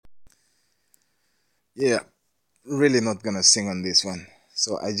Yeah, really not gonna sing on this one.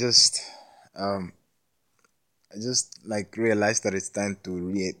 So um, I just like realized that it's time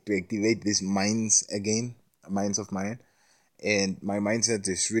to activate these minds again, minds of mine, and my mindset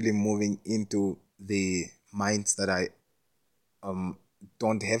is really moving into the minds that I um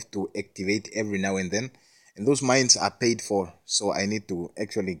don't have to activate every now and then, and those minds are paid for. So I need to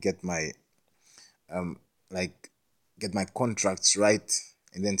actually get my um like get my contracts right,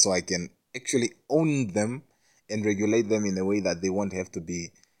 and then so I can actually own them and regulate them in a way that they won't have to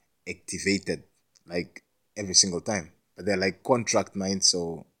be activated like every single time. But they're like contract minds,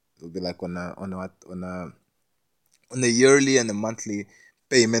 so it'll be like on a yearly and a monthly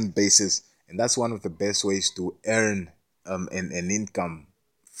payment basis, and that's one of the best ways to earn an income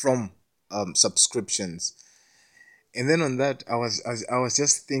from subscriptions. And then on that, I was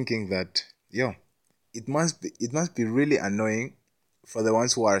just thinking that yo, it must be really annoying for the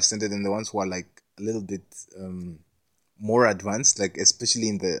ones who are centered and the ones who are like a little bit more advanced, like especially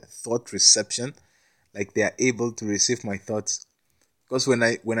in the thought reception, like they are able to receive my thoughts. Because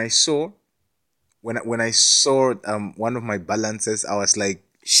when I saw one of my balances, I was like,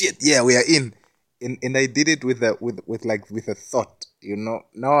 shit, yeah, we are in. And I did it with a thought, you know.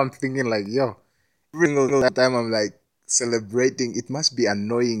 Now I'm thinking like, yo, every single time I'm like celebrating, it must be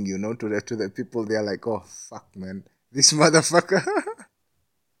annoying, you know, to the people. They're like, oh fuck, man, this motherfucker.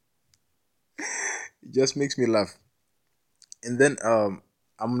 It just makes me laugh. And then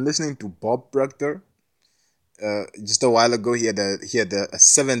I'm listening to Bob Proctor. Just a while ago, he had a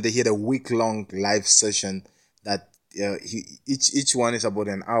 7 day, he had a week long live session that each one is about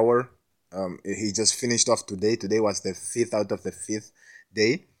an hour. He just finished off today. Today was the fifth out of the fifth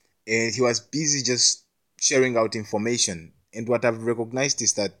day, and he was busy just sharing out information. And what I've recognized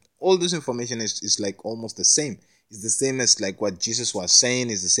is that all this information is like almost the same. It's the same as like what Jesus was saying.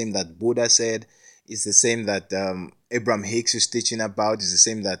 It's the same that Buddha said. It's the same that Abraham Hicks is teaching about. It's the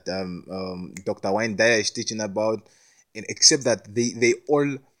same that Dr. Wayne Dyer is teaching about. And except that they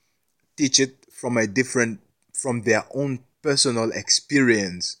all teach it from their own personal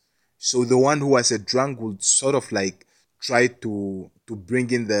experience. So the one who was a drunk would sort of like try to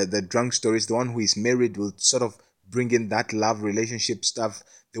bring in the drunk stories. The one who is married will sort of bring in that love relationship stuff.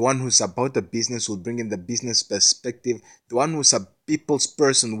 The one who's about the business will bring in the business perspective. The one who's a people's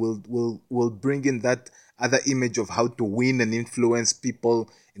person will bring in that other image of how to win and influence people.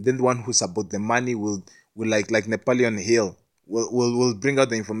 And then the one who's about the money will like Napoleon Hill will bring out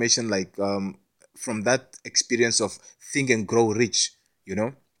the information like from that experience of think and grow rich, you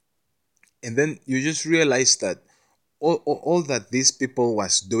know. And then you just realize that all that these people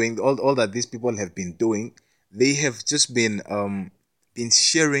was doing, all that these people have been doing, they have just been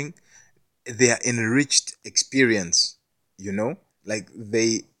sharing their enriched experience, you know. Like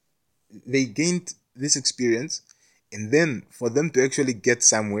they gained this experience, and then for them to actually get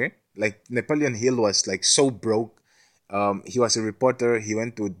somewhere, like Napoleon Hill was like so broke. He was a reporter. He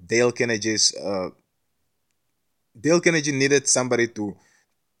went to Dale Carnegie needed somebody to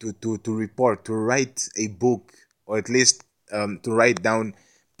report, to write a book, or at least to write down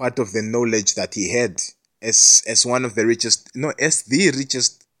part of the knowledge that he had as one of the richest, no, as the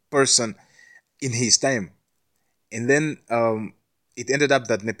richest person in his time. And then it ended up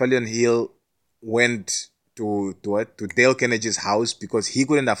that Napoleon Hill went to Dale Carnegie's house because he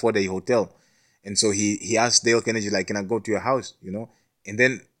couldn't afford a hotel, and so he asked Dale Carnegie like, "Can I go to your house?" You know, and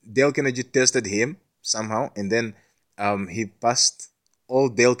then Dale Carnegie tested him somehow, and then he passed all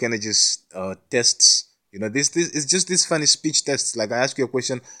Dale Carnegie's tests. You know, this is just this funny speech tests. Like I ask you a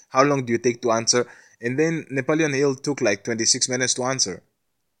question, how long do you take to answer? And then Napoleon Hill took like 26 minutes to answer.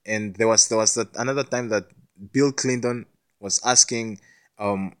 And another time that Bill Clinton was asking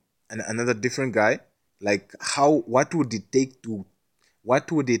another different guy like how what would it take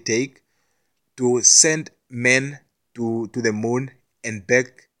to send men to the moon and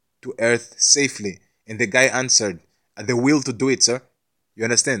back to Earth safely, and the guy answered, "The will to do it, sir." You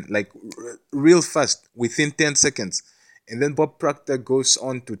understand? Like real fast within 10 seconds. And then Bob Proctor goes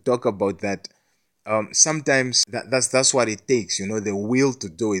on to talk about that sometimes that's what it takes, you know, the will to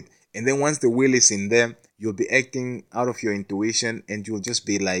do it. And then once the will is in there, you'll be acting out of your intuition, and you'll just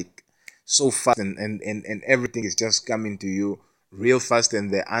be like so fast, and everything is just coming to you real fast,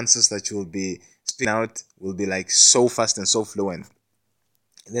 and the answers that you'll be spitting out will be like so fast and so fluent.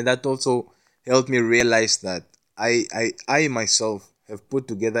 And then that also helped me realize that I myself have put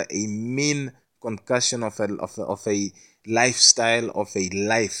together a mean concussion of a lifestyle, of a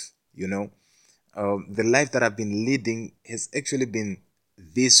life, you know. The life that I've been leading has actually been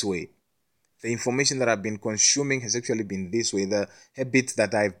this way. The information that I've been consuming has actually been this way. The habits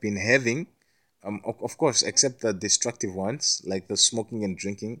that I've been having of course, except the destructive ones like the smoking and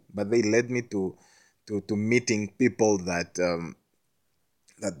drinking, but they led me to meeting people that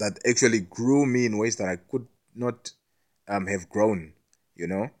actually grew me in ways that I could not have grown, you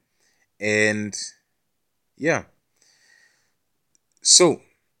know. And yeah, so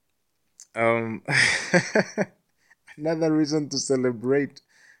um another reason to celebrate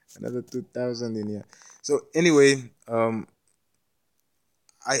another 2000 in here. So anyway,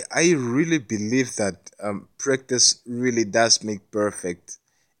 I really believe that practice really does make perfect,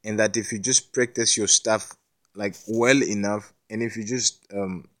 and that if you just practice your stuff like well enough, and if you just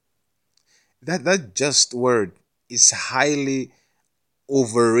that just word is highly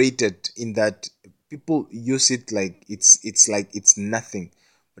overrated in that people use it like it's like it's nothing,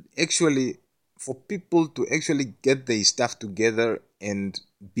 but actually for people to actually get their stuff together and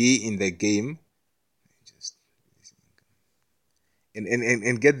be in the game, just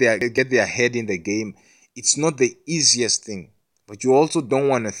and get their head in the game, it's not the easiest thing, but you also don't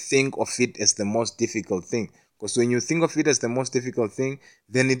want to think of it as the most difficult thing, because when you think of it as the most difficult thing,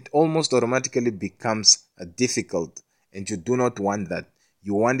 then it almost automatically becomes a difficult, and you do not want that.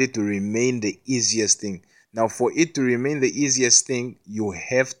 You want it to remain the easiest thing. Now for it to remain the easiest thing, you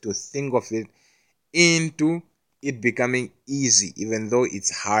have to think of it into it becoming easy, even though it's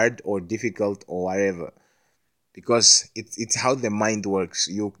hard or difficult or whatever, because it's how the mind works.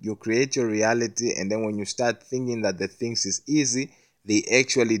 You create your reality, and then when you start thinking that the things is easy, they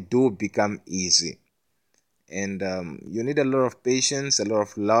actually do become easy. And you need a lot of patience, a lot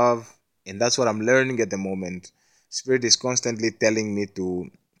of love, and that's what I'm learning at the moment. Spirit is constantly telling me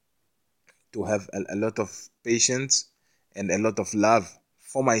to have a lot of patience and a lot of love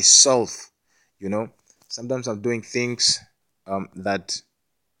for myself, you know. Sometimes I'm doing things that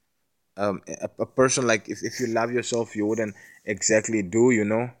a person, like if you love yourself, you wouldn't exactly do, you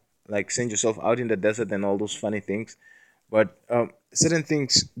know, like send yourself out in the desert and all those funny things. But certain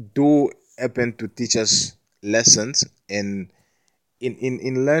things do happen to teach us lessons, and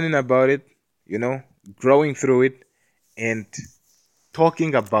in learning about it, you know, growing through it and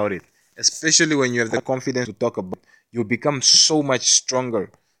talking about it, especially when you have the confidence to talk about it, you become so much stronger,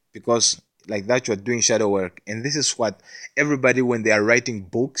 because like that you're doing shadow work. And this is what everybody, when they are writing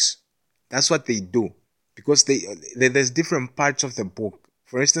books, that's what they do, because there's different parts of the book.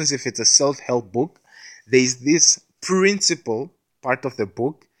 For instance, if it's a self-help book, there's this principle part of the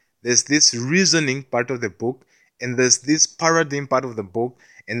book, there's this reasoning part of the book, and there's this paradigm part of the book,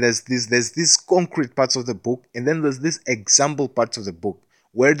 and there's this concrete parts of the book, and then there's this example parts of the book,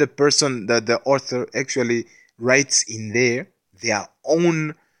 where the person, the author actually writes in there their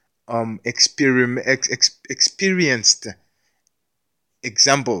own experienced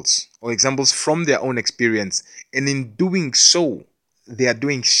examples, or examples from their own experience. And in doing so, they are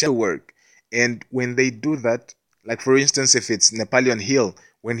doing shadow work. And when they do that, like for instance, if it's Napoleon Hill,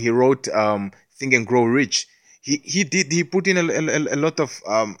 when he wrote Think and Grow Rich, he put in a lot of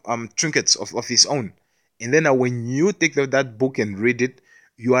trinkets of his own. And then when you take that book and read it,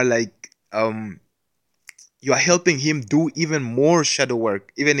 you are like you are helping him do even more shadow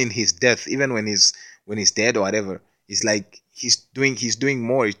work, even in his death, even when he's dead or whatever. It's like he's doing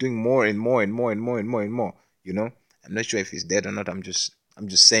more and more and more and more and more and more, you know. I'm not sure if he's dead or not. I'm just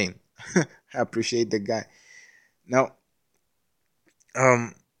saying. I appreciate the guy. Now,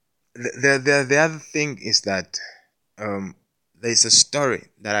 um the other thing is that there's a story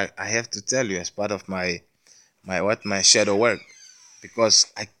that I have to tell you as part of my shadow work,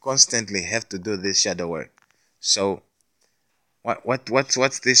 because I constantly have to do this shadow work. So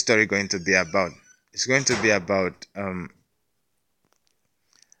what's this story going to be about? It's going to be about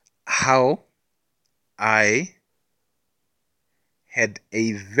how I had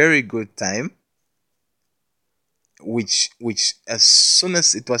a very good time, which as soon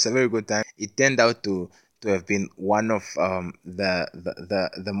as it was a very good time, it turned out to have been one of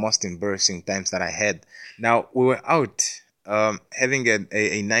the most embarrassing times that I had. Now we were out having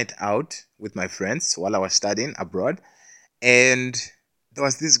a night out with my friends while I was studying abroad, and there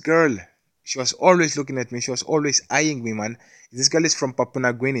was this girl. She was always looking at me. She was always eyeing me, man. This girl is from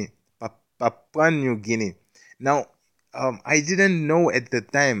Papua New Guinea. Papua New Guinea. Now, I didn't know at the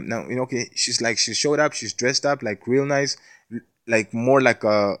time. Now, okay, she showed up. She's dressed up like real nice, like more like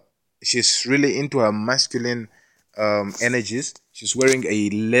a. She's really into her masculine energies. She's wearing a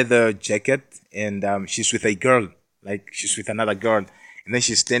leather jacket, and she's with a girl. Like she's with another girl, and then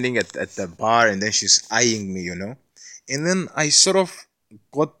she's standing at the bar, and then she's eyeing me, and then I sort of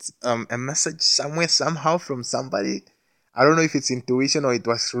got a message somewhere, somehow, from somebody. I don't know if it's intuition or it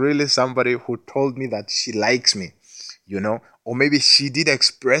was really somebody who told me that she likes me, or maybe she did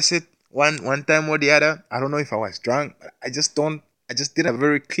express it. One time or the other, I don't know if I was drunk, but I just didn't have a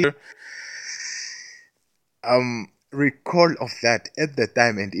very clear recall of that at the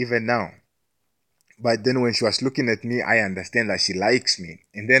time and even now. But then when she was looking at me, I understand that she likes me.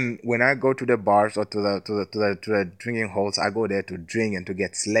 And then when I go to the bars or to the drinking halls, I go there to drink and to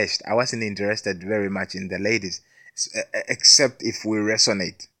get slashed. I wasn't interested very much in the ladies, except if we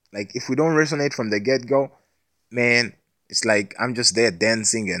resonate. Like if we don't resonate from the get go, man, it's like I'm just there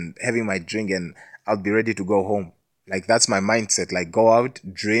dancing and having my drink and I'll be ready to go home. Like that's my mindset. Like go out,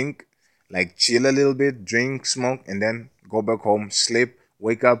 drink, like chill a little bit, drink, smoke, and then go back home, sleep,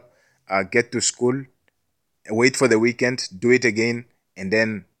 wake up, get to school, wait for the weekend, do it again, and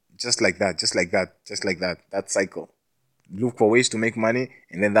then just like that, just like that, just like that. That cycle. Look for ways to make money,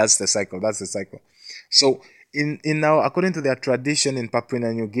 and then that's the cycle. That's the cycle. So in now, according to their tradition in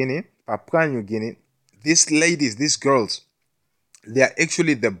Papua New Guinea, these ladies, these girls, they are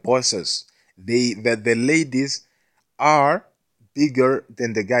actually the bosses. The ladies are bigger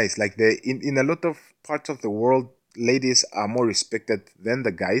than the guys. Like in a lot of parts of the world, ladies are more respected than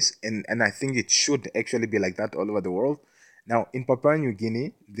the guys, and I think it should actually be like that all over the world. Now in Papua New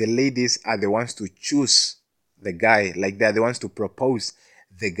Guinea, the ladies are the ones to choose the guy. Like they're the ones to propose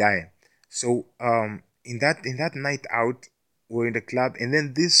the guy. So in that night out, we're in the club, and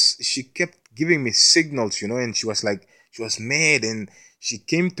then this she kept giving me signals, and she was mad, and she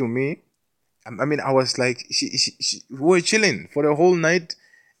came to me. I mean, I was like, we were chilling for the whole night,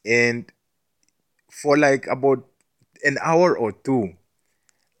 and for like about an hour or two,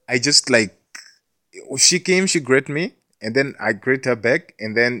 I just like, she came, she greeted me, and then I greeted her back,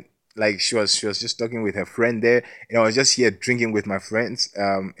 and then like she was just talking with her friend there, and I was just here drinking with my friends,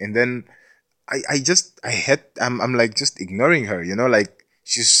 and then I'm like just ignoring her, like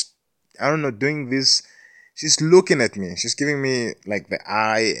she's, I don't know, doing this. She's looking at me. She's giving me like the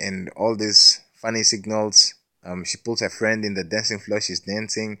eye and all these funny signals. She pulls her friend in the dancing floor. She's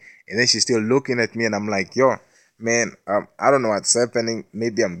dancing, and then she's still looking at me, and I'm like, yo, man, I don't know what's happening.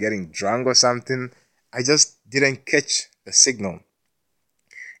 Maybe I'm getting drunk or something. I just didn't catch the signal.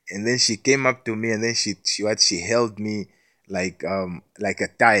 And then she came up to me, and then she held me like a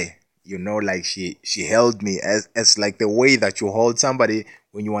tie, like she held me as like the way that you hold somebody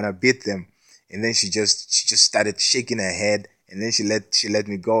when you want to beat them. And then she just started shaking her head, and then she let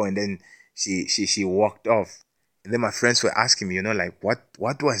me go, and then she walked off. And then my friends were asking me, like,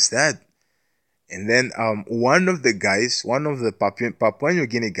 what was that? And then one of the Papua New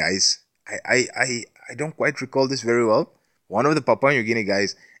Guinea guys, I don't quite recall this very well. One of the Papua New Guinea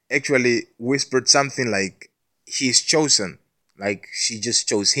guys actually whispered something like, he's chosen, like she just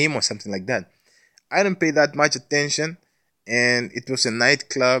chose him or something like that. I didn't pay that much attention, and it was a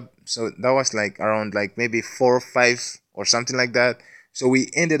nightclub, so that was like around like maybe 4 or 5 or something like that. So we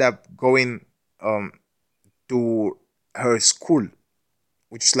ended up going um to her school,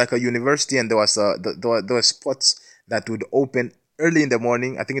 which is like a university, and there were spots that would open early in the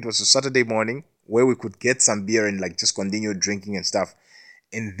morning. I think it was a Saturday morning where we could get some beer and like just continue drinking and stuff.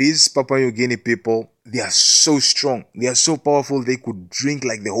 And these Papua New Guinea people, they are so strong, they are so powerful. They could drink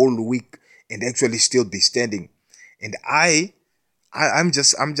like the whole week and actually still be standing. And I'm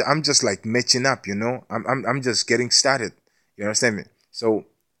just like matching up, I'm just getting started. You understand me? So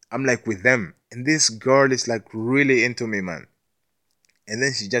I'm like with them, and this girl is like really into me, man. And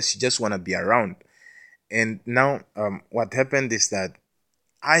then she just want to be around. And now what happened is that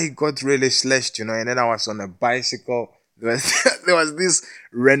I got really slashed, and then I was on a bicycle. There was there was these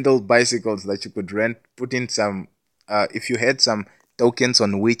rental bicycles that you could rent, put in some if you had some tokens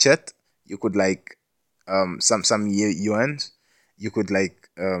on WeChat, you could like some yuans, you could like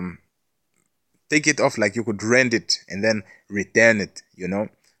take it off, like you could rent it and then return it.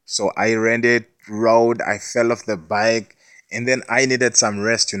 So I rented, rode, I fell off the bike, and then I needed some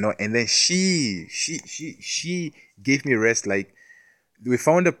rest. And then she gave me rest. Like we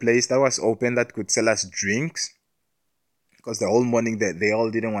found a place that was open that could sell us drinks, because the whole morning they all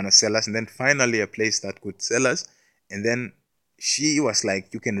didn't want to sell us, and then finally a place that could sell us. And then she was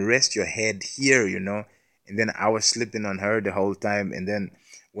like, you can rest your head here. And then I was sleeping on her the whole time, and then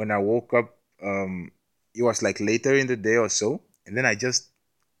when I woke up, it was like later in the day or so, and then I just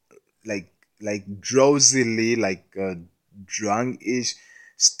like drowsily, like drunk-ish,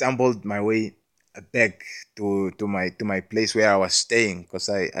 stumbled my way back to my place where I was staying, because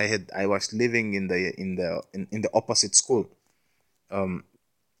I was living in the opposite school. Um,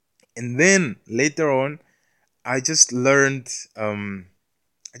 and then later on, I just learned.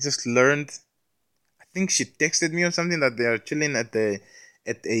 I just learned. I think she texted me or something that they are chilling at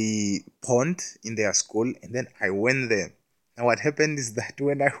a pond in their school, and then I went there. And what happened is that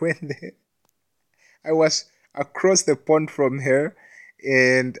when I went there, I was across the pond from her,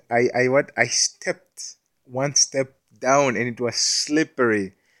 and I stepped one step down, and it was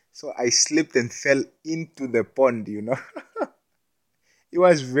slippery. So I slipped and fell into the pond, you know. It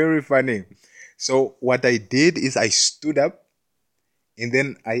was very funny. So what I did is I stood up, and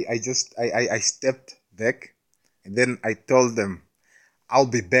then I stepped back, and then I told them I'll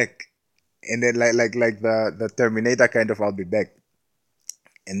be back. And then like the Terminator kind of I'll be back.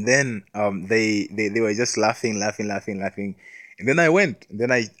 And then they were just laughing. And then I went. And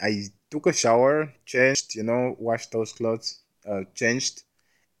then I took a shower, changed, washed those clothes, changed,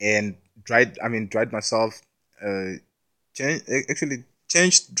 and dried myself, uh, actually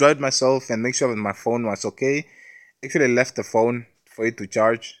changed, dried myself, and make sure that my phone was okay. Actually left the phone for it to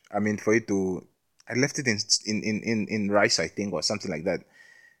charge. For it to, I left it in rice, I think, or something like that,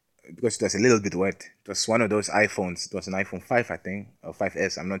 because it was a little bit wet. It was one of those iPhones. It was an iPhone 5, I think, or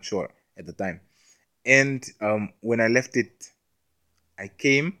 5S. I'm not sure at the time. And when I left it, I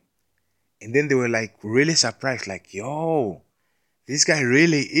came, and then they were like really surprised, like, "Yo, this guy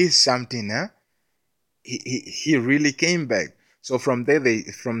really is something, huh? He really came back." So from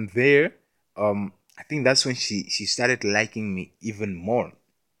there, I think that's when she started liking me even more,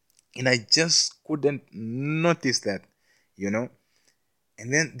 and I just couldn't notice that, you know.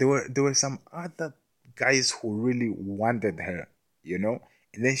 And then there were some other guys who really wanted her, you know.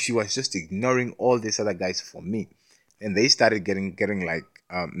 And then she was just ignoring all these other guys for me. And they started getting like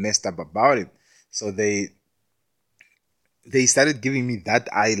messed up about it. So they started giving me that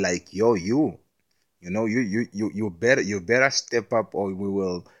eye, like, "Yo, you better step up, or we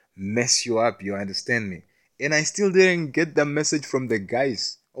will mess you up." You understand me? And I still didn't get the message from the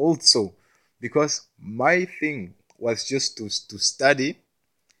guys also, because my thing was just to study,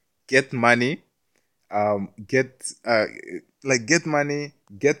 get money, get get money,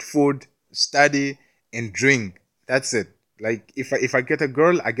 get food, study, and drink. That's it. Like, if I get a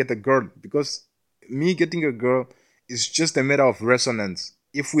girl, I get a girl, because me getting a girl is just a matter of resonance.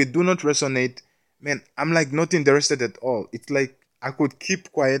 If we do not resonate, man, I'm like not interested at all. It's like I could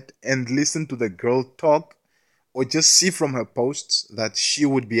keep quiet and listen to the girl talk, or just see from her posts that she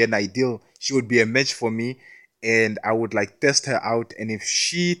would be a match for me, and I would like test her out. And if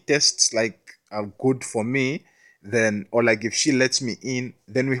she tests like good for me, then, or like if she lets me in,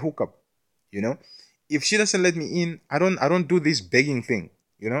 then we hook up, you know. If she doesn't let me in, I don't do this begging thing,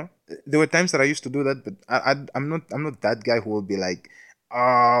 you know. There were times that I used to do that, but I'm not that guy who will be like,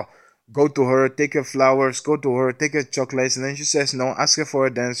 uh go to her, take her flowers, go to her, take her chocolates, and then she says no, ask her for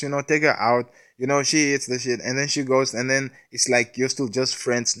a dance, take her out, she eats the shit, and then she goes, and then it's like you're still just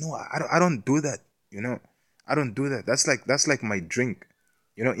friends. No, I don't do that, you know. I don't do that. That's like my drink,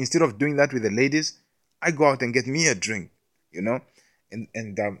 instead of doing that with the ladies, I go out and get me a drink, you know.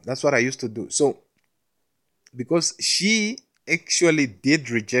 And that's what I used to do. So because she actually did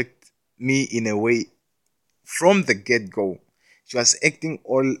reject me in a way from the get-go, she was acting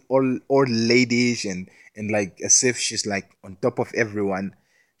all ladies, and like as if she's like on top of everyone,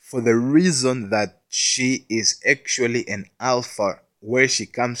 for the reason that she is actually an alpha where she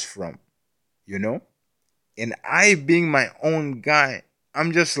comes from, you know. And I, being my own guy,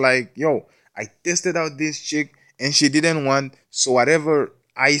 I'm just like, yo, I tested out this chick, and she didn't want, so whatever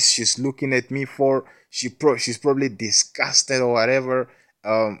eyes she's looking at me for, she's probably disgusted or whatever.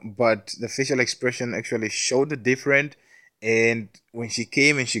 But the facial expression actually showed it different. And when she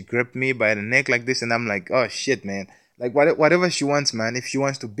came and she grabbed me by the neck like this, and I'm like, oh shit, man. Like, whatever she wants, man. If she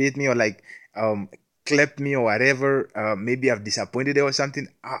wants to beat me, or like clap me or whatever, maybe I've disappointed her or something,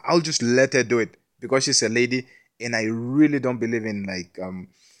 I'll just let her do it, because she's a lady. And I really don't believe in like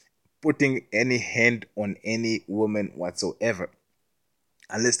putting any hand on any woman whatsoever,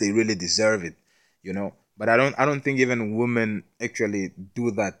 unless they really deserve it, you know. But I don't think even women actually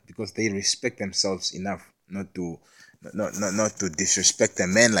do that, because they respect themselves enough not to disrespect a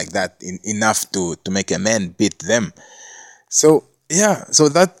man like that, enough to make a man beat them. So yeah, so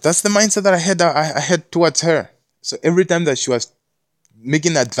that's the mindset that I had towards her. So every time that she was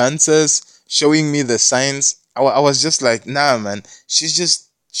making advances, showing me the signs, I was just like, nah, man. She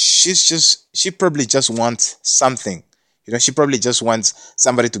probably just wants something. She probably just wants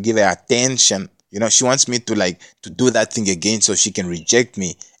somebody to give her attention. She wants me to do that thing again, so she can reject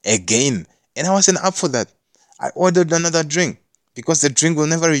me again. And I wasn't up for that. I ordered another drink, because the drink will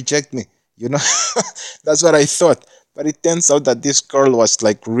never reject me. You know, that's what I thought. But it turns out that this girl was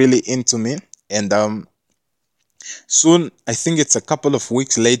like really into me, and soon, I think it's a couple of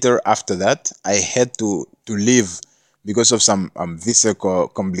weeks later after that, I had to leave because of some visa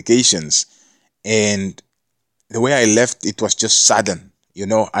complications. And the way I left, it was just sudden.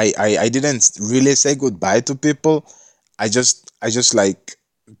 I didn't really say goodbye to people. I just like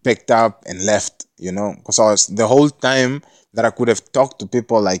picked up and left, because I was the whole time that I could have talked to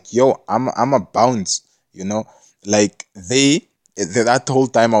people like, yo, I'm a bounce, like that whole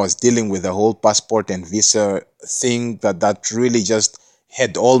time I was dealing with the whole passport and visa thing that really just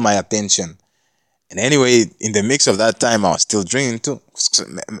had all my attention. And anyway, in the mix of that time, I was still drinking too.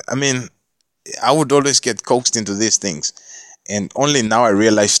 I mean, I would always get coaxed into these things. And only now I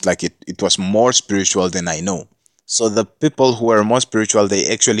realized like it was more spiritual than I know. So the people who were more spiritual,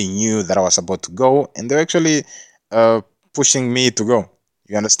 they actually knew that I was about to go, and they're actually uh, pushing me to go.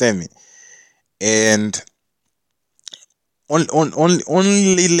 You understand me? And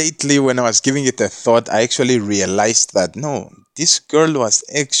only lately, when I was giving it a thought, I actually realized that no, this girl was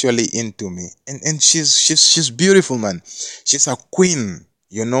actually into me, and she's beautiful, man. She's a queen,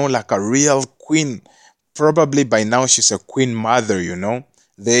 like a real queen. Probably by now she's a queen mother,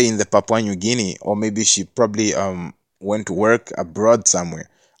 there in the Papua New Guinea, or maybe she probably went to work abroad somewhere.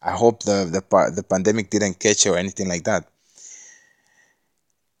 I hope the pandemic didn't catch her or anything like that.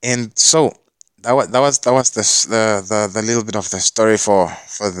 And so that was the little bit of the story for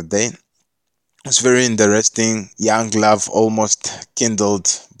the day. It's very interesting. Young love almost kindled,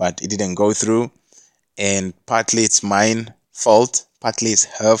 but it didn't go through. And partly it's mine fault, partly it's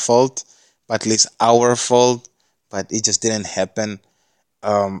her fault, partly it's our fault, but it just didn't happen.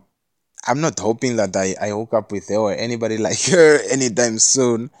 Um, I'm not hoping that I hook up with her or anybody like her anytime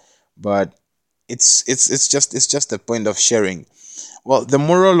soon, but it's just a point of sharing. Well, the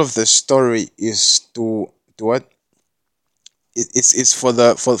moral of the story is to what? It's for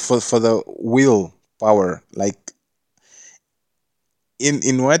the will power. Like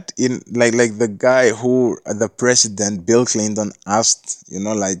in what in like the guy who the president Bill Clinton asked,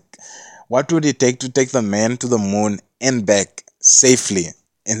 like, what would it take to take the man to the moon and back safely?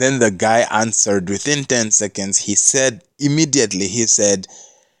 And then the guy answered within 10 seconds. He said the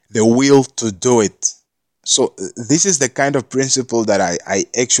will to do it. So this is the kind of principle that I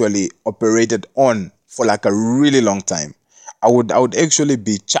actually operated on for like a really long time. I would actually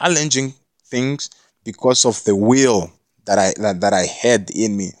be challenging things because of the will that I had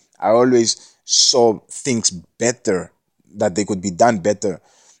in me. I always saw things better, that they could be done better.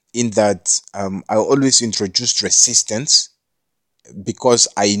 In that, I always introduced resistance because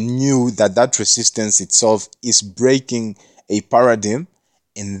I knew that that resistance itself is breaking a paradigm,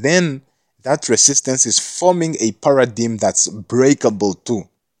 and then that resistance is forming a paradigm that's breakable too.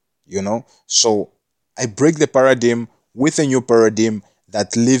 So I break the paradigm with a new paradigm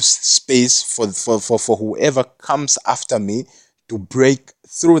that leaves space for whoever comes after me to break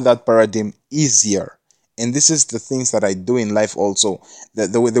through that paradigm easier. And this is the things that I do in life also.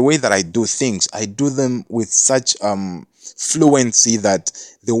 The way that I do things, I do them with such fluency that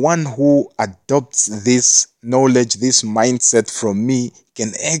the one who adopts this knowledge, this mindset from me,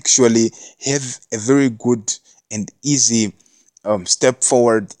 can actually have a very good and easy step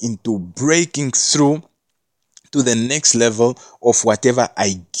forward into breaking through to the next level of whatever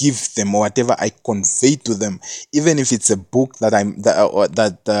I give them or whatever I convey to them, even if it's a book that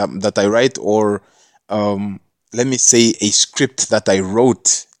I write, or let me say a script that I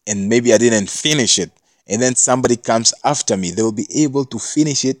wrote and maybe I didn't finish it, and then somebody comes after me. They will be able to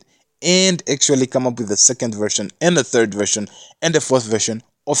finish it and actually come up with the second version and the third version and the fourth version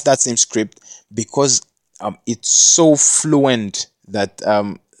of that same script, because it's so fluent that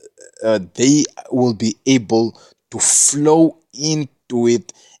they will be able to flow into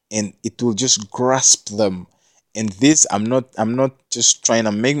it, and it will just grasp them. And this, I'm not just trying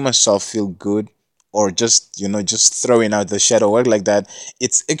to make myself feel good, or just throwing out the shadow work like that.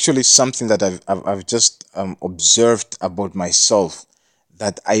 It's actually something that I've just observed about myself,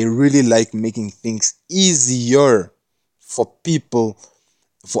 that I really like making things easier for people,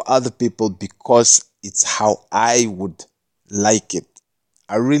 for other people, because it's how I would like it.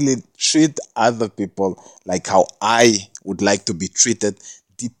 I really treat other people like how I would like to be treated,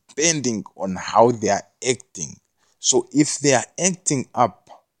 depending on how they are acting. So if they are acting up,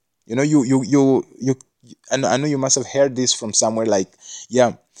 you I know you must have heard this from somewhere, like,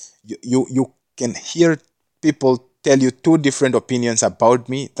 yeah, you can hear people tell you two different opinions about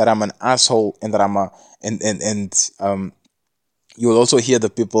me, that I'm an asshole and that I'm a and you will also hear the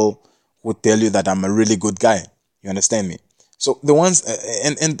people who tell you that I'm a really good guy. You understand me? So the ones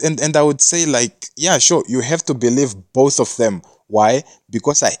and I would say, like, yeah, sure, you have to believe both of them. Why?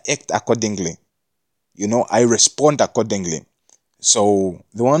 Because I act accordingly. I respond accordingly. So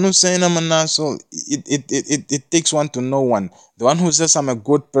the one who's saying I'm an asshole, it takes one to know one. The one who says I'm a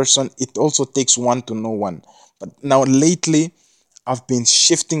good person, it also takes one to know one. But now lately, I've been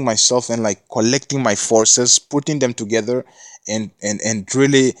shifting myself and like collecting my forces, putting them together, and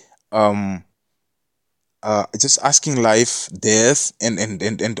really um just asking life, death,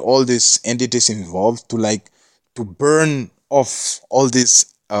 and all these entities involved to like to burn off all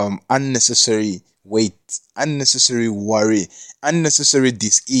this unnecessary weight, unnecessary worry, unnecessary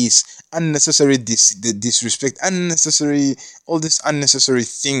disease, unnecessary disrespect, unnecessary, all these unnecessary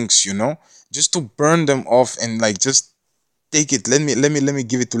things, just to burn them off and like just take it. Let me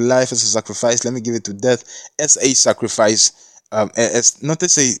give it to life as a sacrifice. Let me give it to death as a sacrifice, as not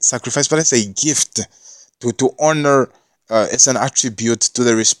as a sacrifice but as a gift to honor, as an attribute to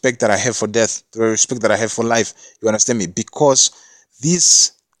the respect that I have for death, to the respect that I have for life. You understand me? Because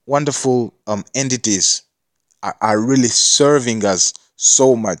these wonderful entities are really serving us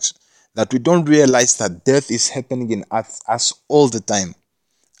so much that we don't realize that death is happening in us all the time.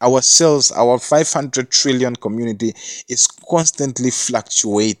 Our cells, our 500 trillion community is constantly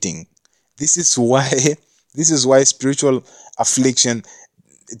fluctuating. This is why this is why spiritual affliction,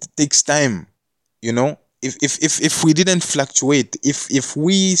 it takes time. If we didn't fluctuate, if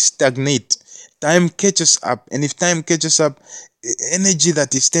we stagnate, time catches up. And if time catches up, energy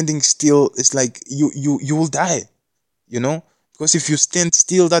that is standing still is like you will die, you know because if you stand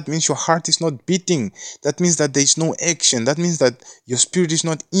still, that means your heart is not beating. That means that there is no action. That means that your spirit is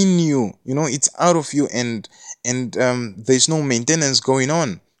not in you. It's out of you, and there's no maintenance going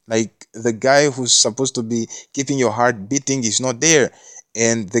on. Like the guy who's supposed to be keeping your heart beating is not there,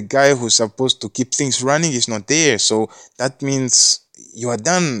 and the guy who's supposed to keep things running is not there. So that means you are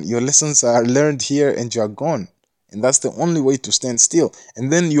done. Your lessons are learned here and you are gone. And that's the only way to stand still.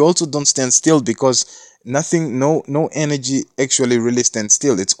 And then you also don't stand still because nothing, no energy actually really stands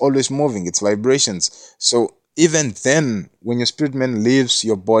still. It's always moving. It's vibrations. So even then, when your spirit man leaves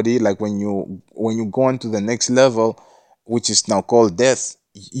your body, like when you go on to the next level, which is now called death,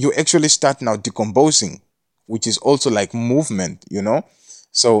 you actually start now decomposing, which is also like movement.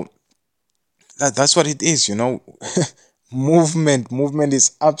 So that's what it is. Movement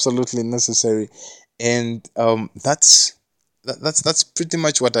is absolutely necessary. And that's pretty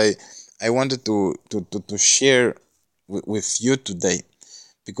much what I wanted to share with you today,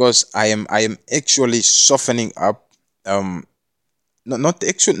 because I am actually softening up, not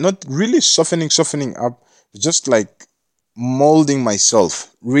really softening up, just like molding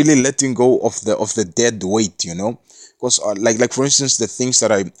myself, really letting go of the dead weight, because like for instance, the things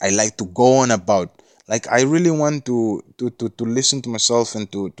that I like to go on about, like I really want to listen to myself and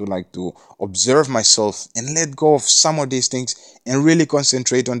to like to observe myself and let go of some of these things and really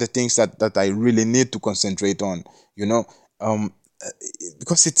concentrate on the things that I really need to concentrate on, you know um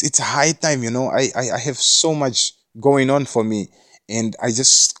because it's a high time. I have so much going on for me, and I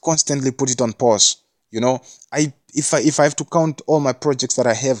just constantly put it on pause. If I have to count all my projects that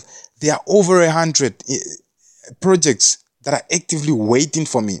I have, there are over 100 projects that are actively waiting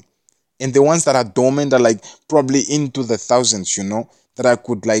for me, and the ones that are dormant are like probably into the thousands, that I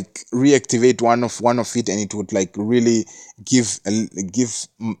could like reactivate one of it, and it would like really give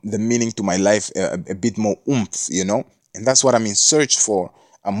the meaning to my life a bit more oomph, and that's what I'm in search for,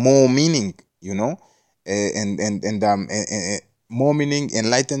 a more meaning, and more meaning,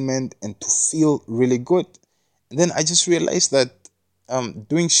 enlightenment, and to feel really good. And then I just realized that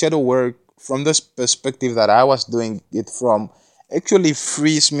doing shadow work from this perspective that I was doing it from actually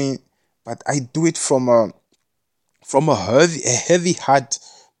frees me, but I do it from a heavy heart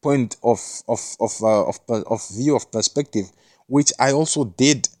point of view, of perspective, which I also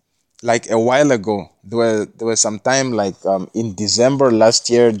did like a while ago. There was some time like in December last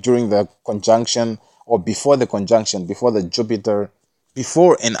year, during the conjunction, or before the conjunction, before the Jupiter,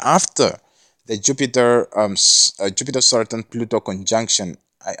 before and after the Jupiter Saturn Pluto conjunction.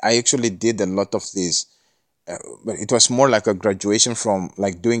 I actually did a lot of these, but it was more like a graduation from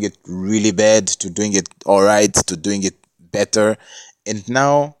like doing it really bad to doing it all right to doing it better. And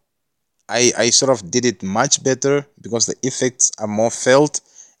now I sort of did it much better because the effects are more felt,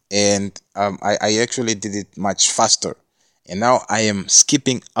 and I actually did it much faster. And now I am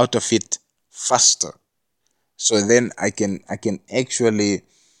skipping out of it faster. So then I can actually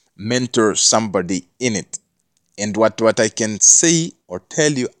mentor somebody in it. And what I can say or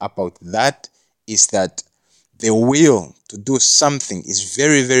tell you about that is that the will to do something is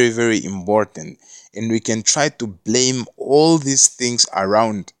very, very, very important. And we can try to blame all these things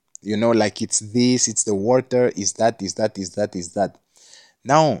around, like it's this, it's the water, is that, is that, is that, is that.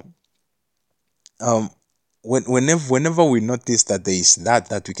 Now, um, whenever we notice that there is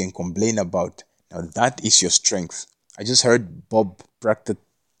that we can complain about, now that is your strength. I just heard Bob Proctor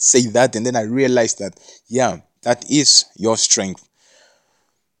say that, and then I realized that, yeah, That is your strength.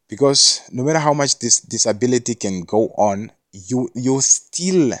 Because no matter how much this disability can go on, you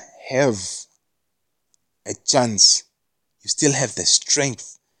still have a chance. You still have the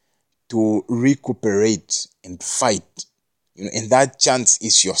strength to recuperate and fight. And that chance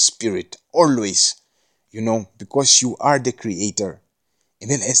is your spirit always, because you are the creator. And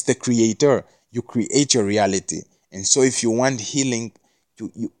then as the creator, you create your reality. And so if you want healing,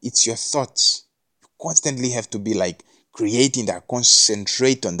 it's your thoughts. You constantly have to be like creating that,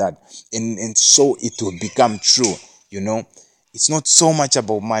 concentrate on that. And so it will become true, you know. It's not so much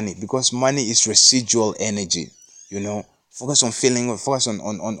about money, because money is residual energy, Focus on feeling, focus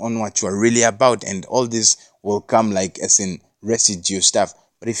on what you are really about, and all this will come like as in residue stuff.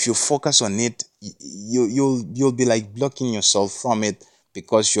 But if you focus on it, you'll be like blocking yourself from it,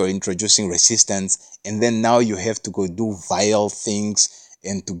 because you're introducing resistance, and then now you have to go do vile things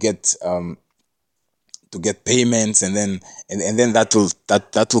and to get payments, and then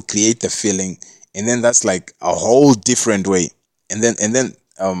that will create the feeling, and then that's like a whole different way. And then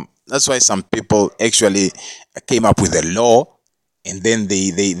that's why some people actually came up with a law, and then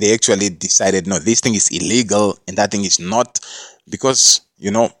they actually decided, no, this thing is illegal and that thing is not, because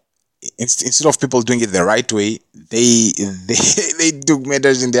instead of people doing it the right way, they took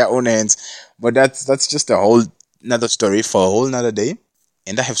matters in their own hands. But that's just a whole another story for a whole nother day,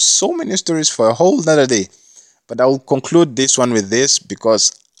 and I have so many stories for a whole nother day. But I'll conclude this one with this,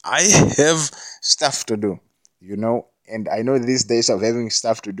 because I have stuff to do, and I know these days of having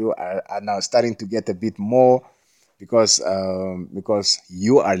stuff to do are now starting to get a bit more, because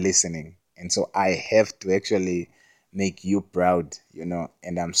you are listening, and so I have to actually make you proud,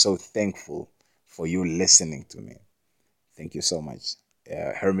 and I'm so thankful for you listening to me. Thank you so much.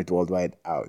 Hermit Worldwide out.